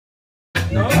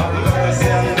Mercy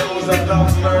on those that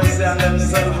love mercy on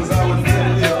themselves, I would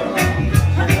tell you.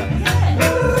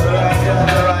 But I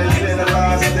can't rise in the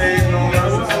last day, no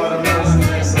mercy for the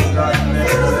merciless of God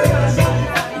bless them.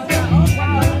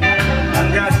 And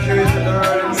God created the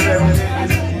world in 7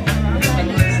 days.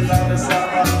 It's not the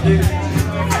Sabbath day.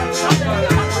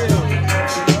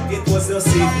 It was your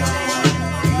Savior,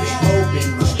 open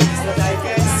eyes that I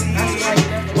can see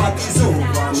what is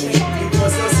over me. It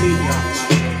was your Savior,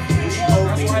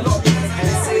 open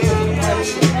and save me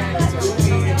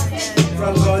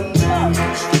from gunmen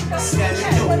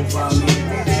standing over me.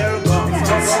 Their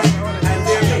guns and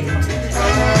their hate.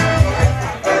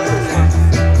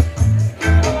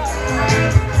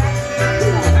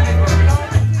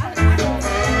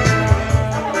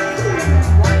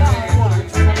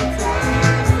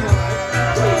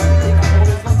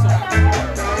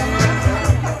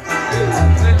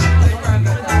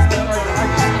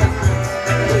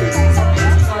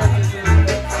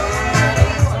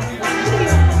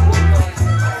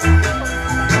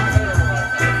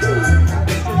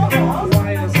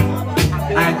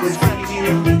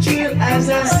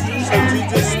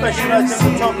 Specialized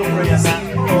in photography.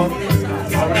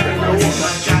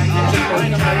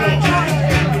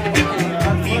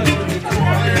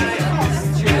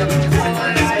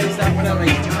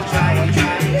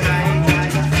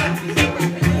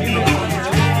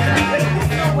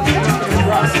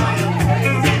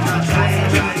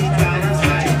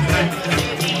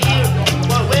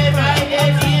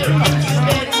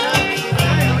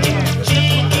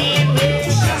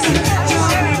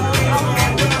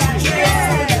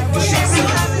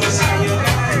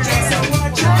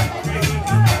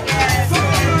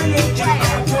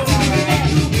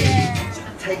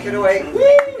 Take it away.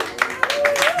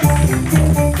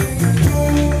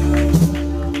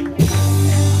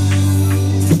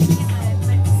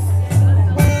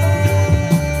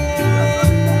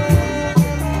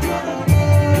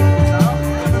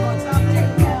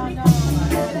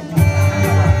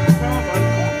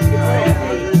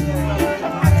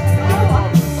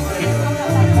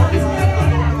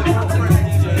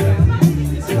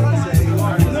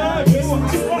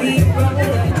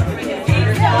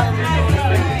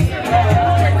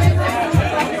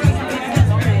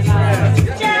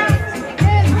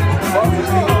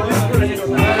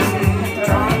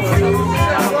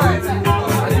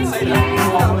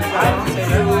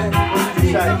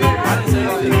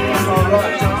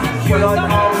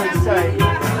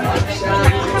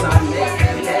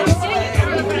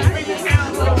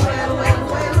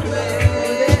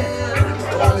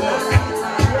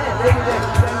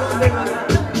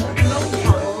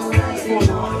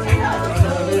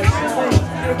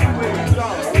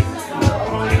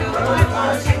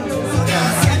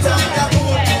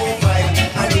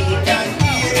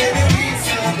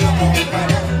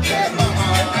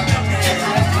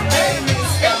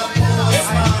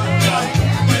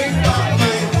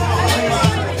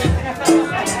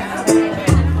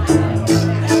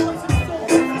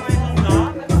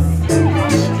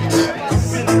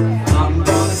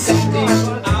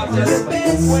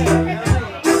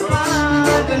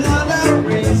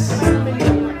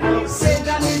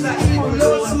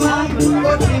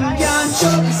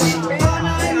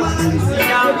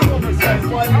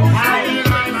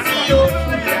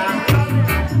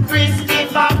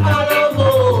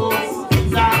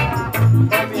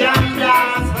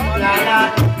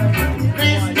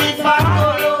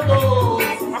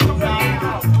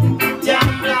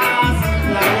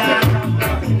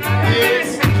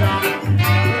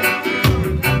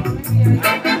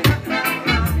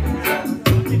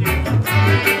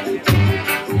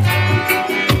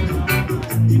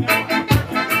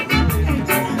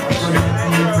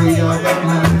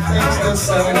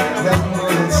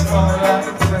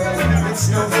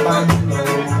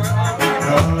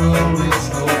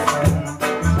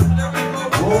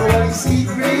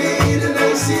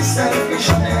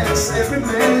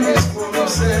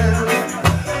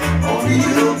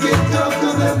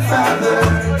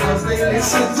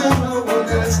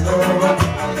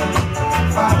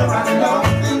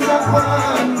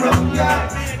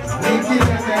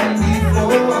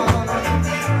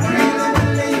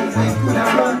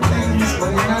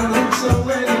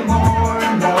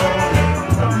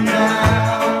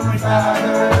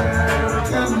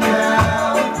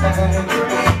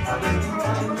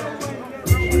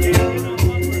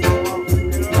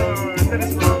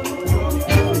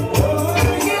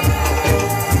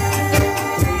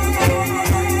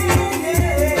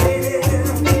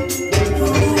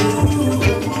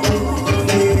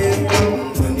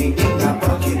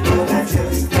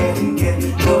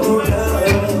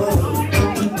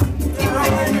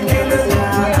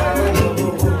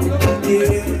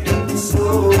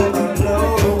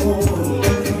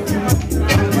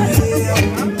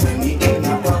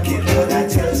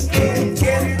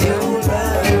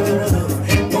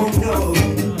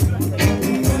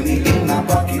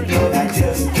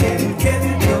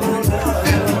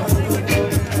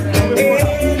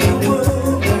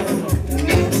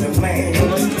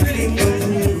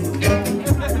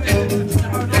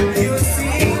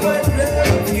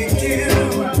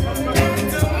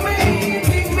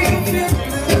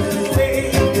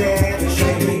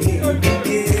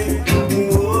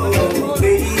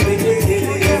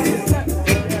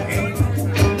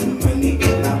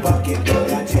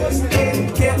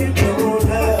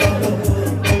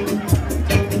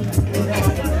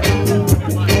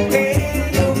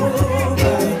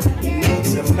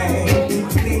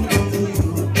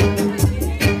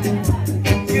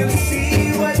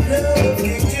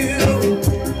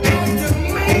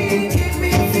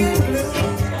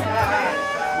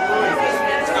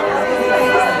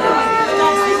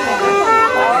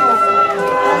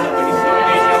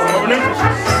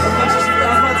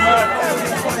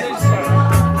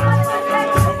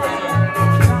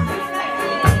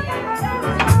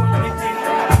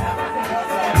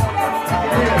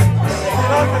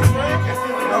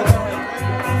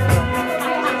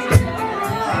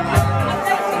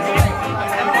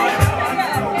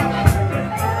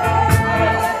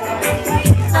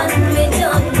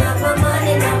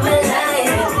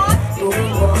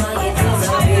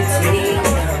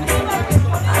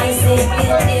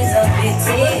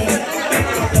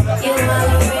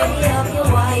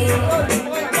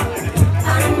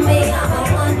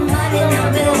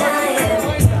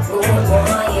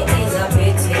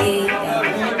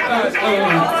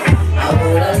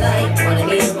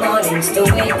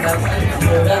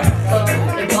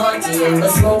 in the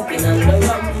smoking and the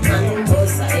rum and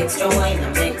post a extra wine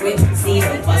and make we see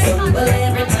up for some. Well,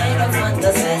 every time I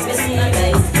fantasize, we see a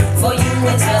life. For you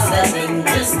it's just a thing,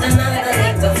 just another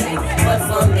little thing. But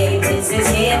for me this is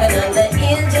heaven and the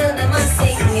angel them a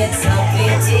sing. It's a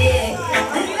pity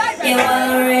you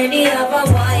already have a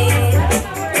wife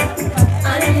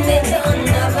and they don't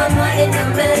have a man in the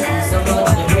middle. So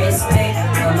much the respect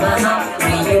from my heart. Be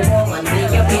your woman, be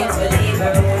your kids, believe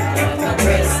her own my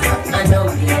breast. I know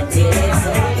be until it's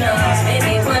so close.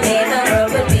 Maybe one day the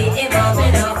world will be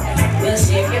evolving up. We'll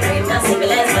share your dream, not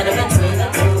civilized, but between the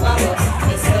two of us.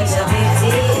 It's such a big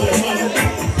deal.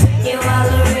 You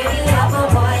already have a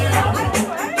wife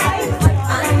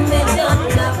and they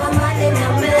don't have a man in the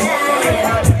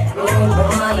middle. Oh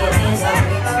boy, it is a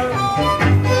big deal.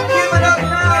 Give it up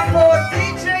now for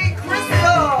DJ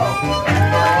Crystal.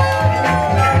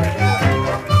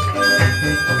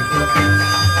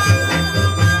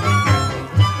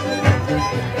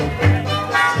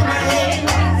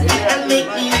 And make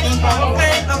me think of a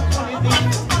way of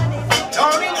living.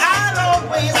 Darling, I'll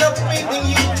always upgrading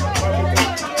you.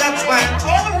 That's why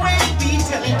I'll always be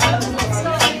telling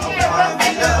you all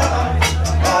the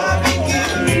love, all the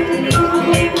giving.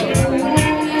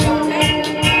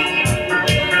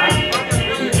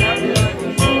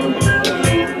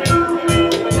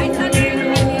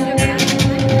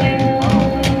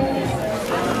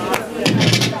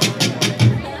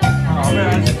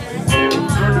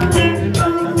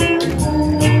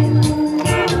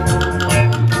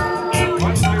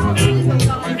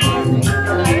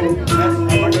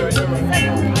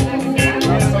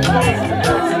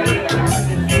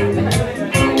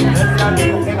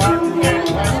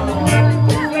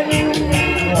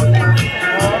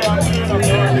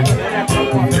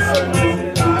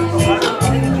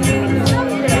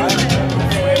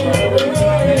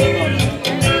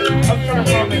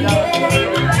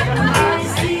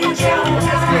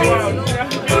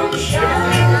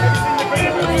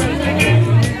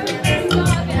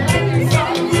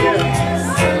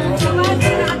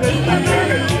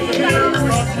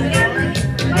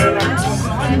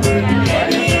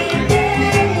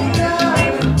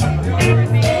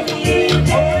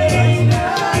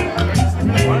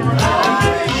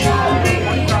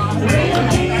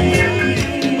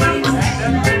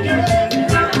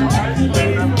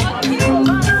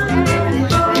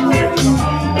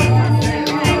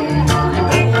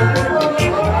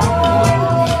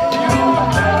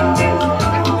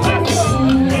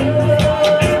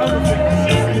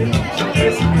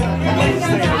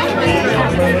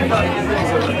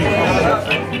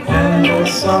 And the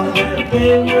song that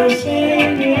they were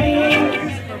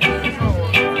singing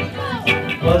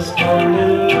was called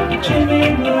Little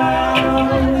Jimmy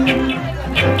Brown.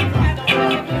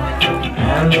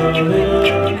 And the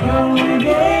little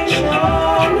congregation,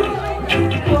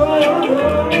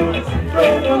 oh,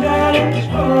 pray for guidance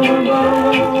from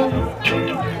above.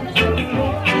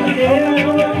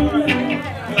 Yeah,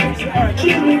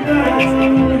 Jimmy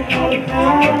Brown had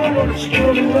passed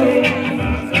away.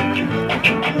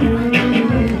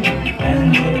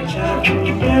 And the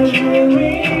chapel bells were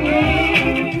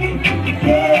ringing,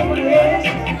 yes,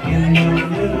 in the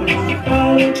little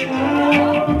valley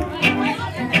town.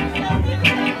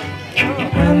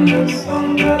 And the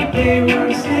song that they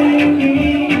were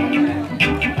singing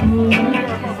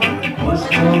was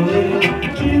called Little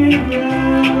Jimmy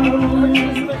Brown.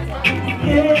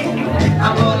 Yeah,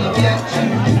 I'm gonna get you.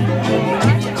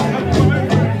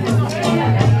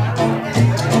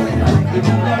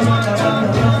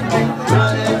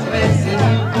 Run as fast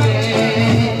as you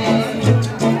can.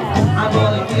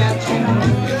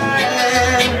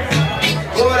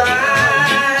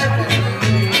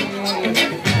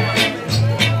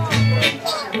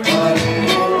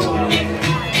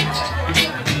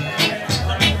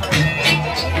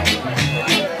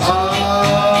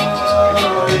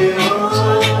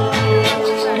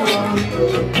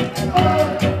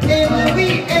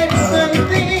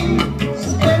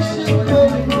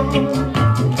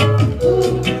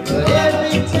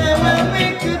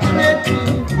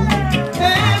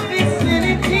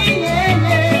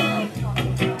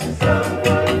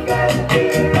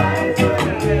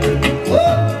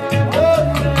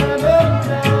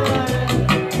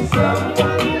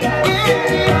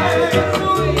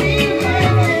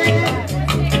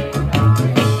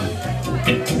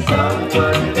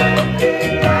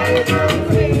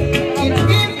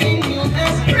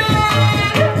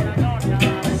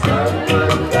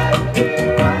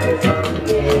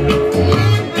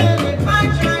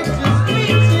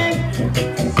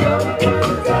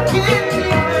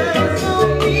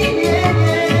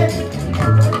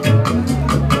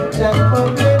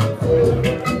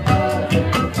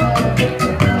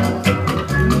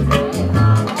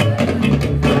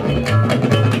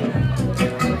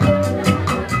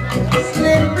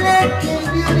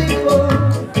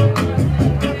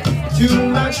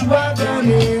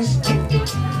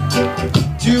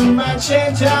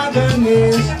 question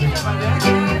is,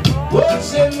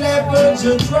 wolves and leopards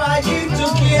are trying to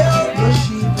kill the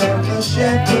sheep and the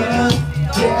shepherd.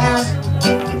 Yeah.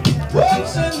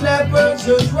 Wolves and leopards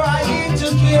are trying to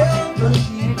kill the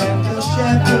sheep and the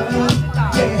shepherd.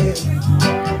 Yeah.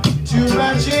 Too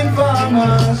much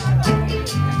informers,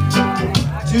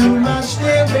 too much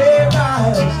still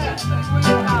bearers.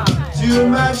 Too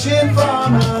much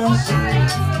informers,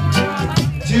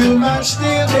 too much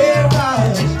still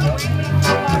bearers.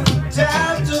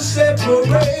 Time to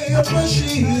separate the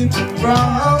sheep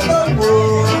from the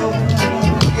wolf.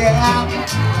 Yeah.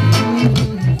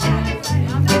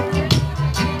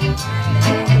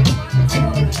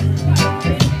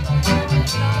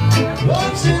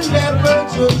 Wolves and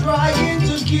leopards are trying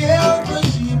to kill the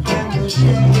sheep and the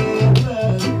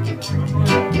shepherd.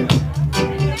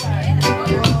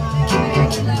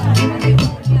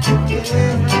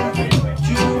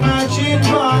 Too much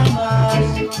informers,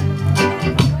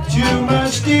 too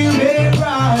much still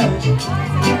bearers.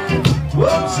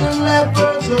 Wolves and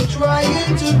leopards are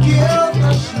trying to kill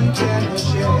the sheep and the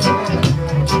shepherd.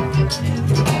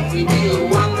 We be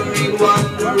wondering, what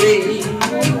will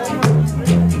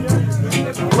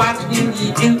we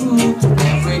do?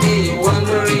 Every day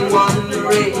wondering, what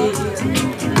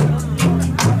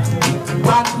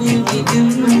will we do?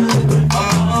 Oh,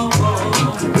 oh, oh.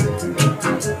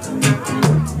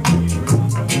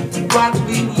 What will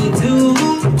we do?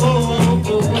 Oh, oh,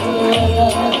 oh.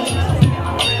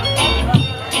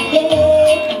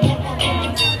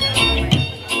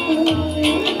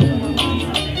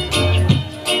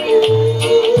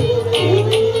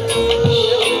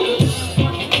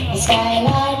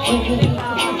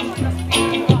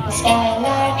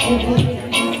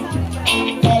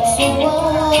 That's the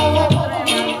one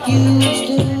used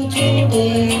to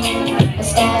today. A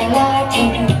skylark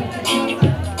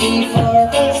before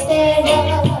they stand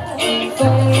up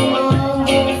firm on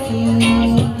their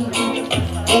feet.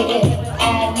 Yeah, I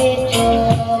lift your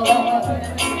world,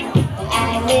 I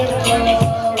lift your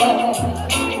world,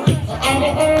 and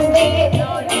earn it,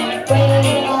 bring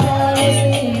it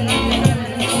honestly.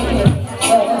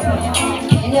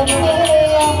 In a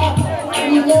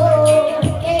prayer, you know.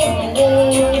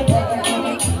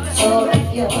 So if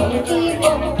you're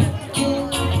people,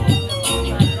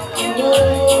 you know.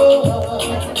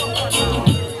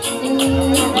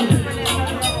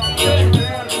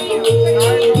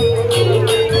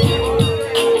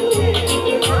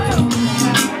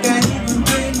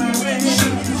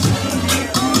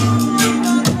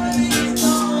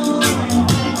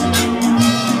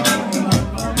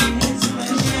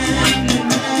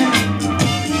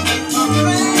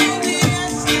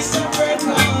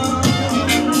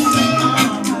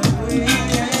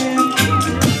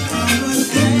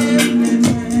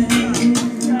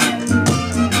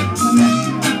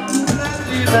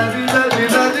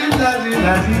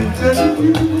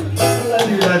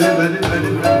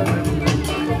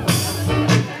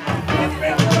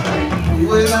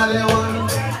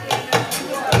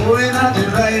 We're not the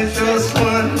righteous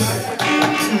one,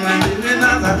 we're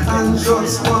not the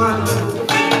conscious one,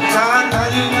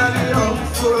 God, you're not the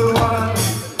hopeful one.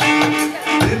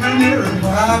 Living here in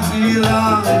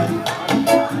Babylon,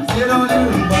 you don't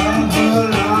even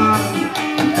Babylon.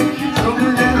 So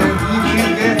many little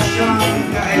people get strong,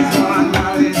 guys want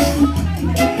knowledge.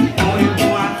 Only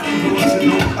want to go to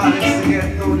no college to get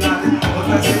no knowledge, but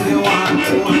I say they want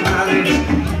more knowledge.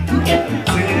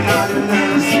 Singing all the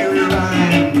nursery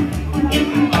rhyme,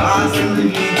 asking the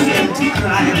youth them to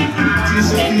crime. Teach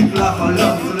the people of our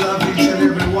love to love each and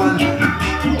every one.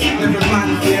 Every man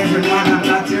for every man, and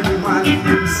not every man for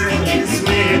himself this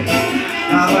way.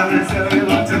 I want to tell you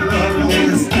what to love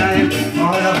is.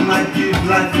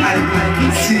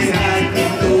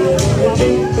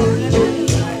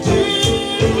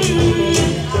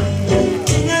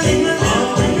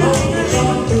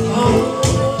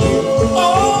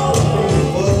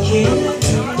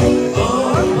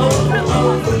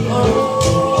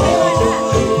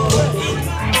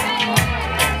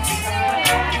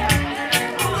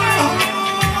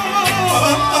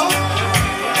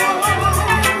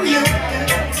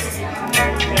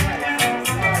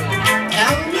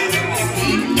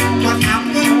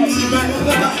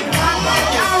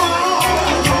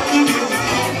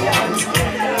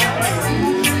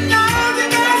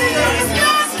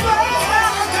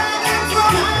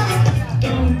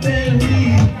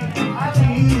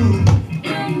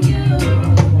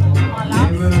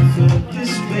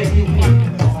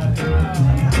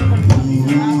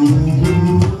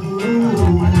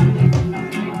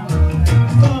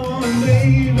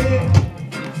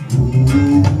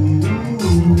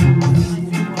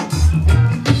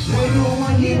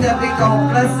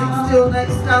 until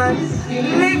next time,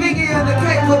 leaving you in the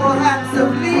capable hands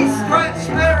of Lee Scratch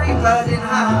Berry Bird in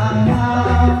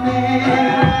hand.